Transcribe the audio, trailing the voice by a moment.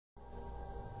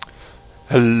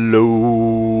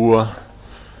Hello.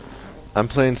 I'm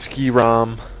playing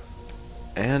Skyrim,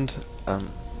 and I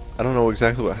don't know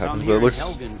exactly what happened, but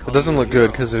it doesn't look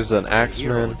good because there's an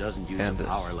axeman and this.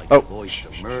 Oh,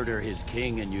 murder his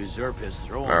king and usurp his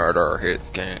throne. Murder his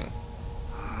king.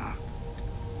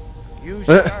 You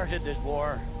started this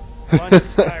war, plunged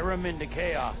Skyrim into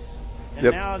chaos,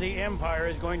 and now the Empire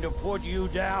is going to put you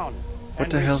down. What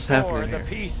the hell's happening here?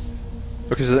 Peace.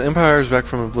 Okay, so the Empire is back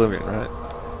from oblivion, right?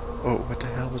 Oh, what the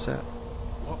hell was that?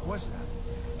 What was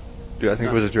that? Dude, I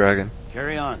think it was a dragon.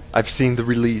 Carry on. I've seen the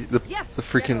release, the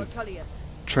freaking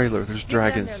trailer. There's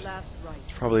dragons.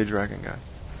 It's probably a dragon guy.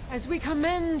 As we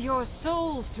commend your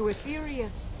souls to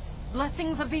Aetherius,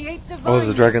 blessings of the eight divines. Oh, is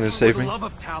the dragon to save me?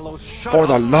 For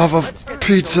the love of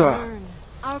pizza!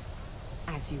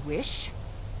 As you wish.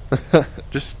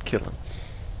 Just kill him.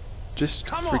 Just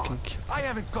freaking kill him. I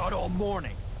haven't got all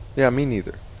morning. Yeah, me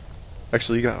neither.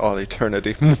 Actually, you got all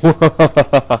eternity.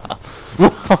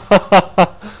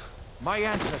 My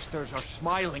ancestors are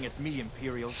smiling at me,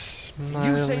 Imperial. Smiling.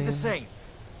 You say the same.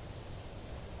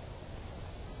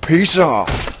 Pizza!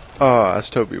 As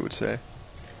Toby would say.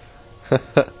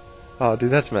 Oh, dude,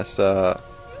 that's messed up.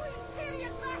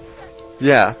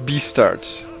 Yeah, B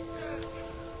starts.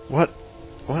 What?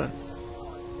 What?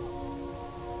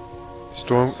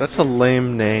 Storm? That's a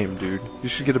lame name, dude. You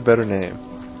should get a better name.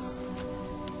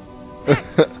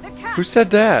 Who said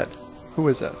that? Who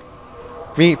is that?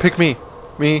 Me, pick me.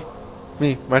 Me,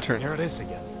 my turn. Here it is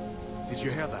again. Did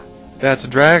you hear that? Yeah, it's a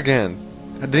dragon.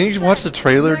 Didn't you watch the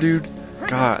trailer, dude?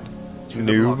 God.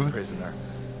 Noob. Prisoner.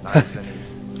 Nice and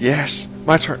easy. Yes,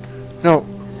 my turn. No.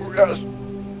 Yes.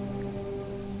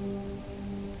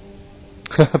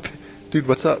 Dude,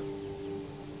 what's up?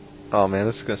 Oh man,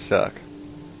 this is gonna suck.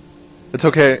 It's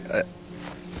okay.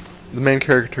 The main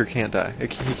character can't die. He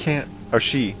can't. Or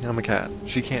she. I'm a cat.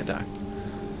 She can't die.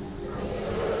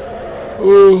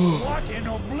 Ooh. What in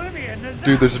oblivion is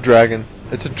Dude, there's a dragon.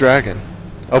 It's a dragon.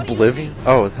 Oblivion?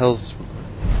 Oh, the hell's...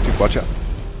 Dude, watch out.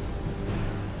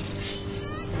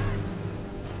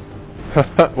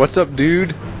 What's up,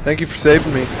 dude? Thank you for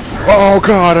saving me. Oh,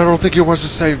 God, I don't think he wants to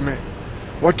save me.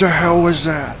 What the hell was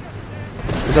that?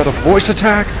 Is that a voice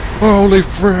attack? Holy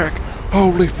frick.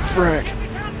 Holy frick.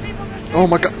 Oh,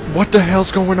 my God. What the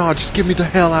hell's going on? Just get me the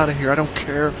hell out of here. I don't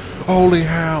care. Holy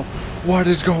hell. What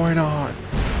is going on?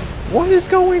 What is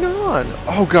going on?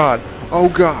 Oh, God. Oh,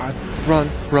 God. Run,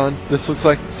 run. This looks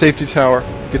like safety tower.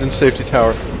 Get in safety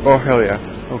tower. Oh, hell yeah.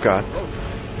 Oh, God.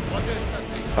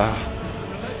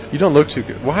 You don't look too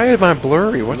good. Why am I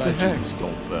blurry? What the heck?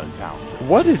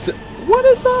 What is it? What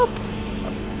is up?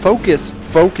 Focus.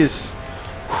 Focus.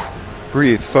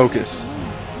 Breathe. Focus.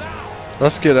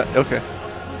 Let's get it. Okay.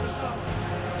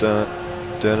 Dun,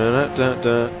 dun, dun, dun,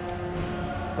 dun.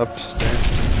 Upstairs.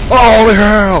 Oh, holy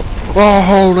hell! Oh,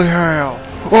 holy hell!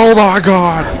 Oh my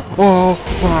God! Oh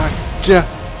my God!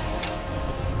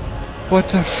 What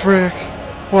the frick?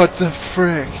 What the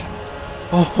frick?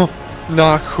 Oh,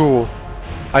 not cool.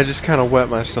 I just kind of wet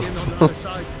myself.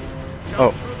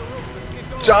 Oh.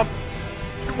 Jump!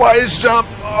 Why is jump?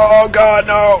 Oh God,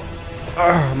 no!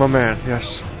 I'm a man,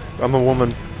 yes. I'm a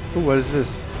woman. Ooh, what is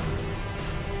this?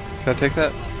 Can I take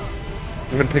that?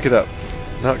 I'm gonna pick it up.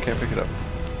 No, I can't pick it up.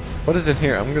 What is in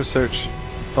here? I'm gonna search.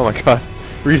 Oh my God.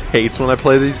 Reed hates when I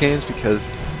play these games because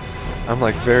I'm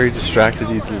like very distracted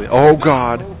easily. Oh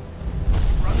God.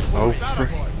 Oh frick.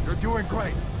 You're doing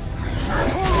great.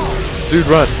 Dude,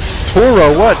 run.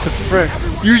 Toro, what the frick?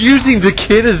 You're using the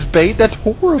kid as bait? That's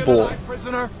horrible.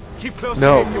 Prisoner. Keep close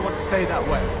No. to me if you want to stay that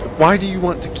way. Why do you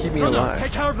want to keep me No, alive?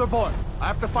 take care of the boy. I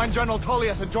have to find General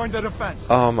Tullius and join the defense.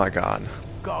 Oh my God.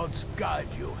 God's guide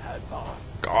you, Hadvar.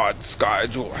 God's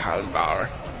guide you, Hadvar.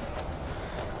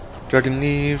 Dragon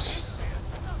leaves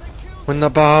when the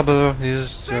barber is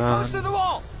Stay close to done. the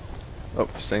wall. Oh,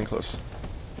 staying close.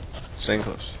 Staying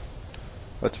close.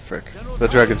 What the frick? The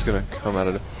dragon's gonna come out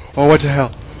of it. Oh, what the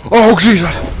hell? Oh,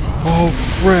 Jesus! Oh,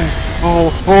 frick!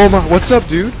 Oh my! What's up,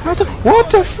 dude? How's it?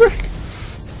 What the frick?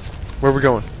 Where are we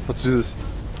going? Let's do this.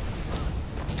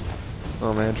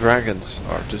 Oh man, dragons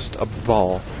are just a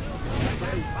ball.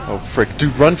 Oh frick,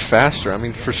 dude, run faster! I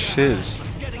mean, for shiz.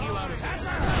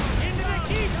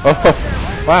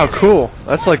 Oh, wow, cool.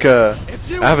 That's like a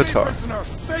Avatar.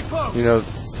 You know,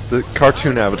 the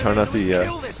cartoon Avatar, not the.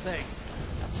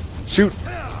 Shoot!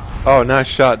 Oh, nice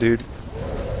shot, dude.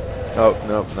 Oh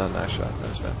no, not a nice shot. That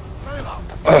was bad.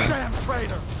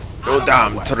 You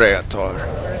damn traitor!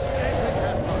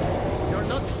 You're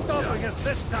not stopping us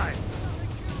this time.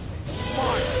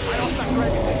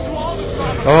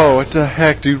 Oh, what the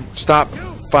heck, dude? Stop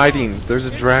fighting. There's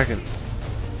a dragon.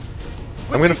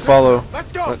 I'm gonna follow.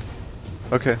 Let's go. What?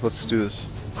 Okay, let's do this.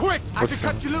 Quick! I What's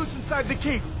can cut you loose inside the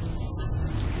keep.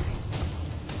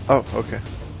 Oh, okay.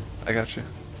 I got you.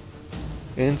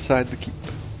 Inside the keep.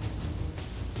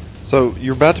 So,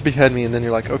 you're about to behead me, and then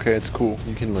you're like, okay, it's cool.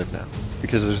 You can live now.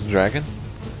 Because there's a dragon?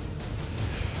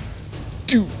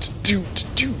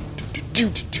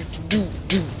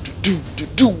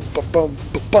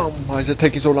 Why is it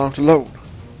taking so long to load?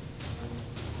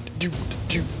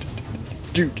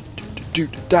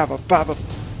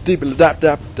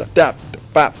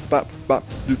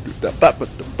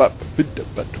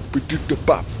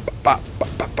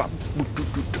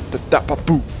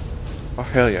 Oh,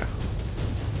 hell yeah.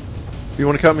 You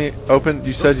want to cut me open?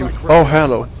 You said you... Oh,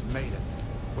 hello.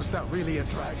 Was that really a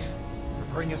dragon? To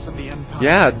bring us to the end time?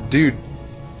 Yeah, dude.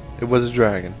 It was a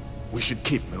dragon. We should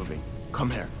keep moving. Come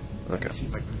here. Okay. See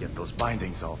if I can get those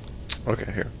bindings off.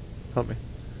 Okay, here. Help me.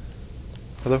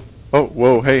 Hello? Oh,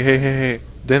 whoa. Hey.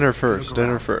 Dinner first.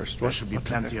 Dinner first. There should be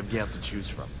plenty of gear to choose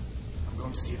from. I'm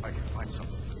going to see if I can find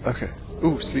something. Okay.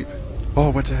 Ooh, sleep. Oh,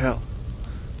 what the hell?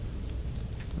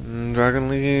 Dragon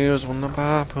leaves when the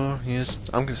papa is...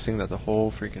 I'm gonna sing that the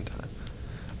whole freaking time.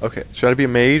 Okay, should I be a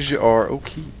mage or...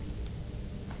 Okay.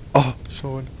 Oh,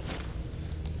 sword.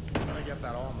 I'm gonna get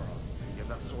that armor on. Give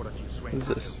that sword a few swings.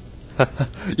 What is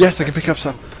this? Yes, I can pick up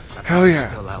stuff. Hell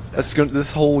yeah. That's gonna...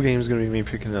 This whole game is gonna be me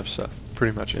picking up stuff,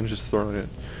 pretty much, and just throwing it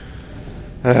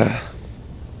in.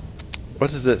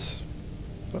 What is this?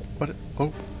 What?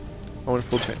 Oh, I want a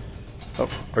full chain. Oh,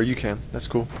 or you can. That's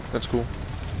cool. That's cool.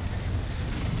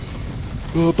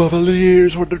 The bubbly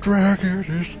what the dragon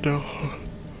is done.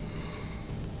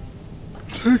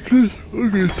 Take this. I'm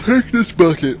gonna take this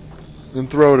bucket and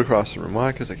throw it across the room.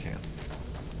 Why? Because I can.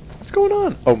 What's going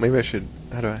on? Oh, maybe I should.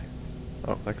 How do I?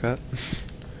 Oh, like that.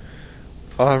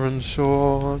 Iron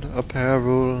sword,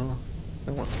 apparel.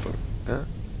 I want food. Yeah.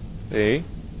 Hey.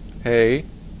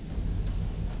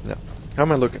 No. How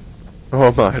am I looking?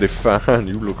 Oh, mighty fine.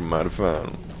 You looking mighty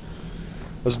fine.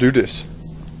 Let's do this.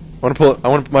 I want to pull it. I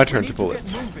want my turn to pull it.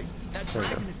 There we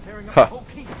go. Ha.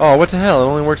 Oh, what the hell? It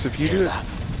only works if you do it.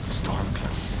 Storm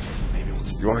clouds. Maybe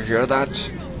You want to hear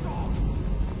that?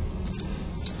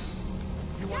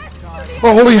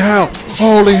 Oh, holy hell!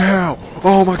 Holy hell!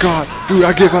 Oh my god! Dude,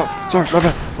 I give up. Sorry, my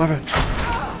bad.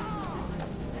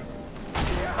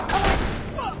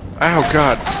 Ow,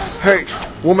 god. Hey,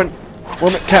 woman,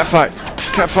 cat fight.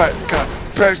 God,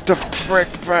 back the frick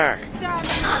back.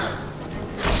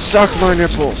 Suck my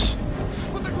nipples.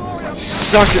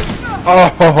 Suck it.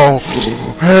 Oh,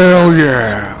 hell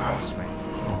yeah.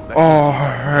 Oh,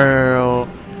 hell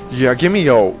yeah. Give me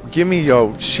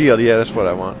your shield. Yeah, that's what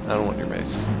I want. I don't want your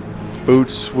mace.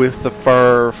 Boots with the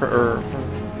fur.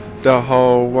 The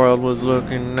whole world was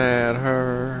looking at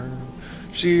her.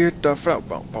 She hit the floor.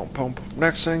 Boom.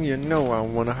 Next thing you know, I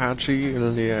want a hot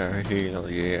shield. Yeah, hell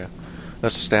yeah.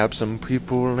 Let's stab some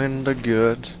people in the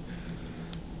gut.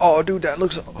 Oh, dude, that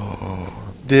looks...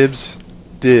 Oh, dibs.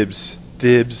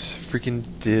 Freaking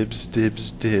dibs.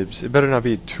 It better not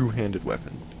be a two-handed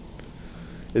weapon.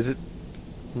 Is it?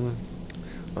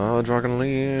 Oh, dragon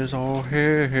leaves. Oh,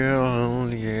 hell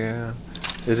yeah.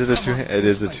 Is it a two-handed? It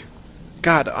is a two...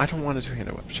 God, I don't want a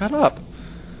two-handed weapon. Shut up.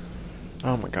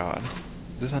 Oh, my God.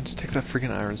 Just take that freaking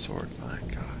iron sword. My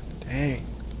God. Dang.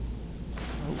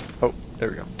 Oh, there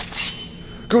we go.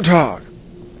 Guten Tag.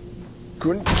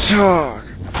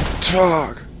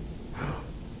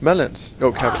 Melons.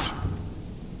 Oh, cabbage.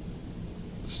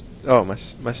 Oh, my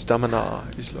stamina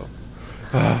is low.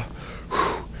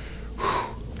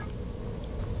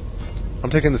 I'm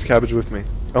taking this cabbage with me.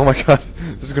 Oh my god,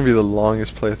 this is gonna be the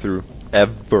longest playthrough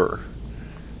ever.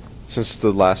 Since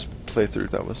the last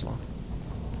playthrough that was long.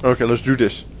 Okay, let's do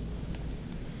this.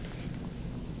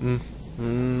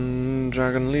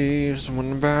 Dragon leaves when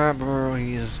the barber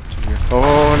is here.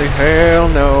 Holy hell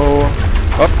no.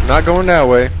 Oh, not going that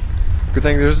way. Good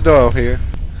thing there's a door here.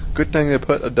 Good thing they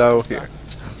put a door here.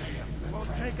 Won't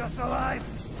take us alive.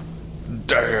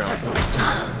 Damn.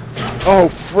 Oh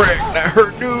frick, that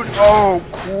hurt, dude. Oh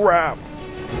crap.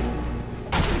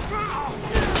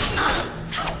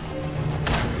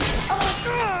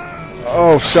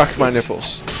 Oh, suck my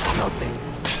nipples.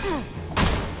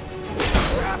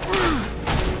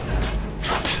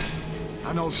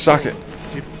 Suck it.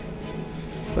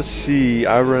 Let's see.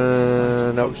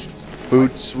 Iron. Nope.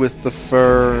 Boots with the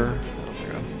fur. Oh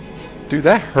my god. Dude,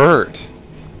 that hurt.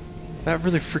 That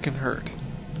really freaking hurt.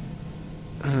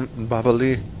 Baba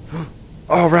Lee.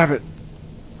 Oh, rabbit.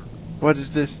 What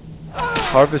is this?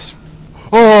 Harvest.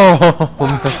 Oh,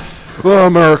 oh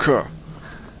America.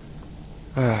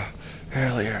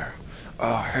 Hell yeah.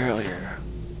 Oh, hell yeah.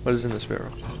 What is in this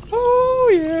barrel? Oh,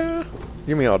 yeah.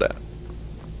 Give me all that.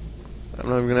 I'm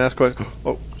not even gonna ask questions.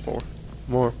 Oh,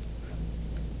 more.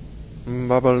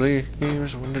 Baba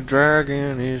leaves when the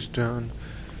dragon is done.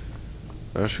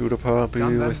 I'll shoot a puppy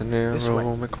Done, then. with an This way.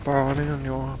 arrow, make a party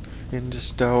in this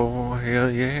door. Hell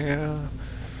yeah!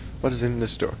 What is in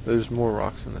this door? There's more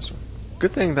rocks in this one.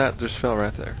 Good thing that just fell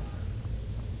right there.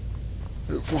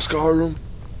 For Skyrim.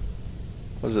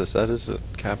 What is this? That is a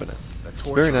cabinet. It's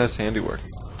very nice handiwork.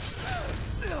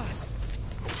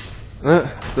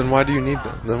 Then why do you need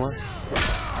them? Then what?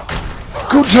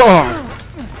 Good job!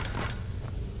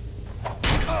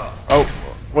 Oh,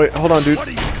 wait, hold on, dude. What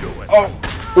are you doing?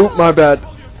 Oh, oop, my bad.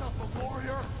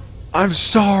 I'm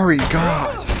sorry,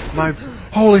 God. My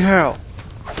holy hell.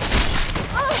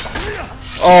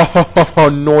 Oh,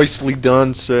 nicely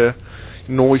done, sir.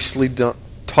 Nicely done.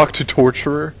 Talk to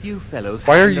torturer. You fellows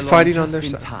Why are happened you along fighting on just their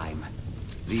in side? time.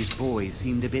 These boys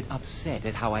seemed a bit upset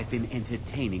at how I've been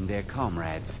entertaining their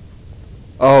comrades.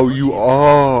 Oh, you.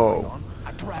 Oh.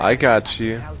 I got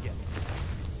you.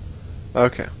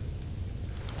 Okay.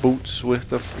 Boots with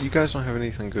the. You guys don't have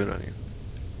anything good on you.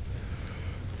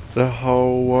 The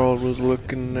whole world was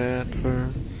looking at her.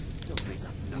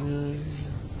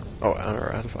 Oh,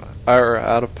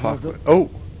 out of pocket. Oh.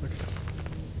 Okay.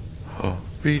 Oh,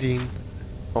 reading.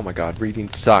 Oh my God, reading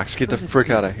sucks. Get the frick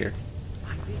out of here.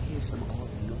 I did hear some odd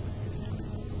noises coming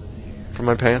from over there. From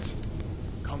my pants?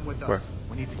 Come with Where? us.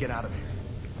 We need to get out of here.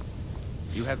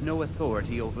 You have no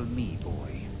authority over me,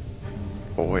 boy.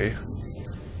 Boy.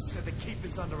 Said the keep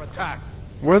is under attack.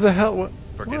 Where the hell? What?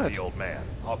 Forget What? the old man.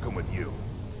 I'll come with you.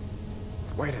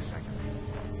 Wait a second.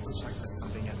 Looks like there's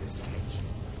something at this cage.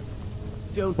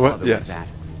 Don't What? bother Yes. with that.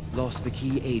 Lost the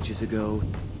key ages ago.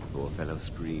 Poor fellow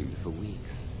screamed for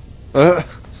weeks.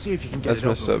 See if you can get That's it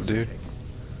open messed up, with some dude. picks.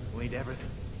 We'll need everything.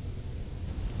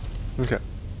 Okay.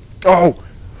 Oh!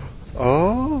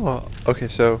 Oh! Okay,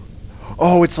 so...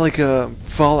 Oh, it's like a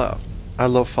Fallout. I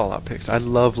love Fallout picks. I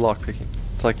love lockpicking.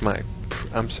 It's like my...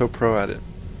 I'm so pro at it.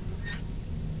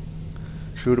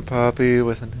 Shoot a puppy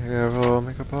with an arrow,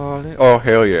 make a party. Oh,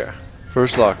 hell yeah.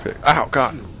 First lockpick. Ow,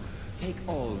 God. You, take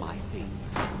all my things.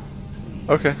 Please.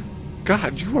 Okay.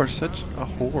 God, you are such a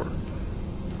whore.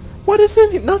 What is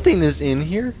in here? Nothing is in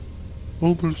here.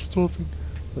 Oh, there's stuffing.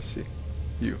 Let's see.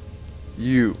 You.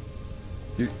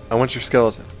 I want your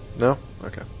skeleton. No?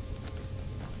 Okay.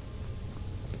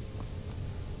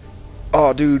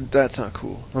 Oh, dude, that's not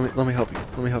cool. Let me help you.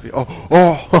 Let me help you.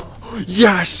 Oh,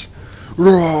 yes!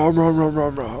 Rom, rom, rom,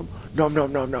 rom, rom. Nom,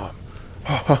 nom, nom, nom.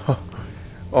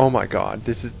 Oh my God,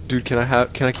 this is, dude. Can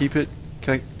I keep it?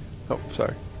 Oh,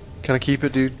 sorry. Can I keep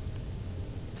it, dude?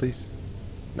 Please.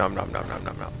 Nom, nom, nom, nom,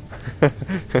 nom,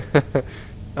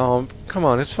 nom. Come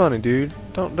on, it's funny, dude.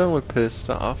 Don't look pissed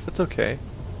off. It's okay.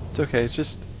 It's okay. It's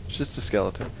just a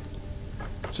skeleton.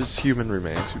 Just human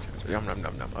remains. Who cares? Yum, nom,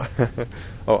 nom, nom.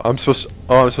 Oh, I'm supposed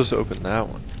to open that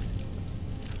one.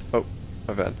 Oh,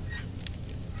 my bad.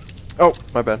 Oh,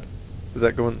 my bad. Is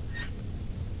that going?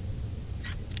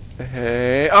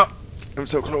 Hey, oh, I'm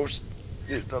so close.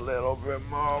 Just a little bit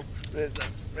more.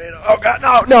 Oh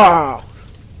God, no.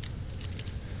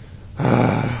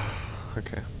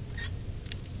 Okay.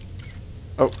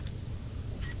 Oh.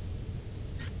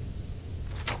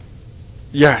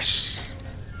 Yes.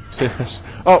 Yes.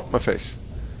 Oh, my face.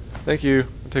 Thank you.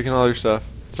 I'm taking all your stuff.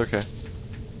 It's okay.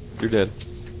 You're dead.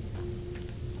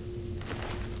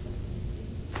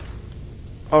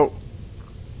 Oh.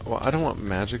 Well, I don't want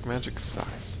magic. Magic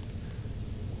sucks.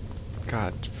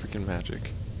 God, freaking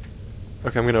magic.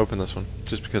 Okay, I'm gonna open this one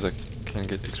just because I can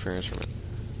get experience from it.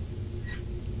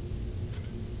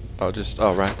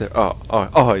 Oh, right there.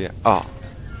 Oh, yeah. Oh,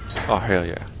 hell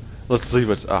yeah. Let's see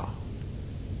what's.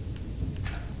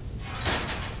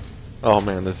 Oh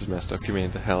man, this is messed up. Get me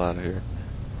the hell out of here.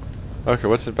 Okay,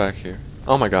 what's it back here?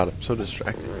 Oh my God, I'm so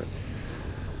distracted.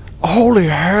 Holy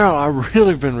hell, I've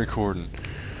really been recording.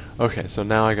 Okay, so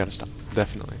now I gotta stop.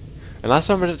 Definitely. And last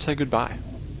time I didn't say goodbye.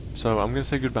 So I'm gonna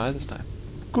say goodbye this time.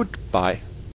 Goodbye.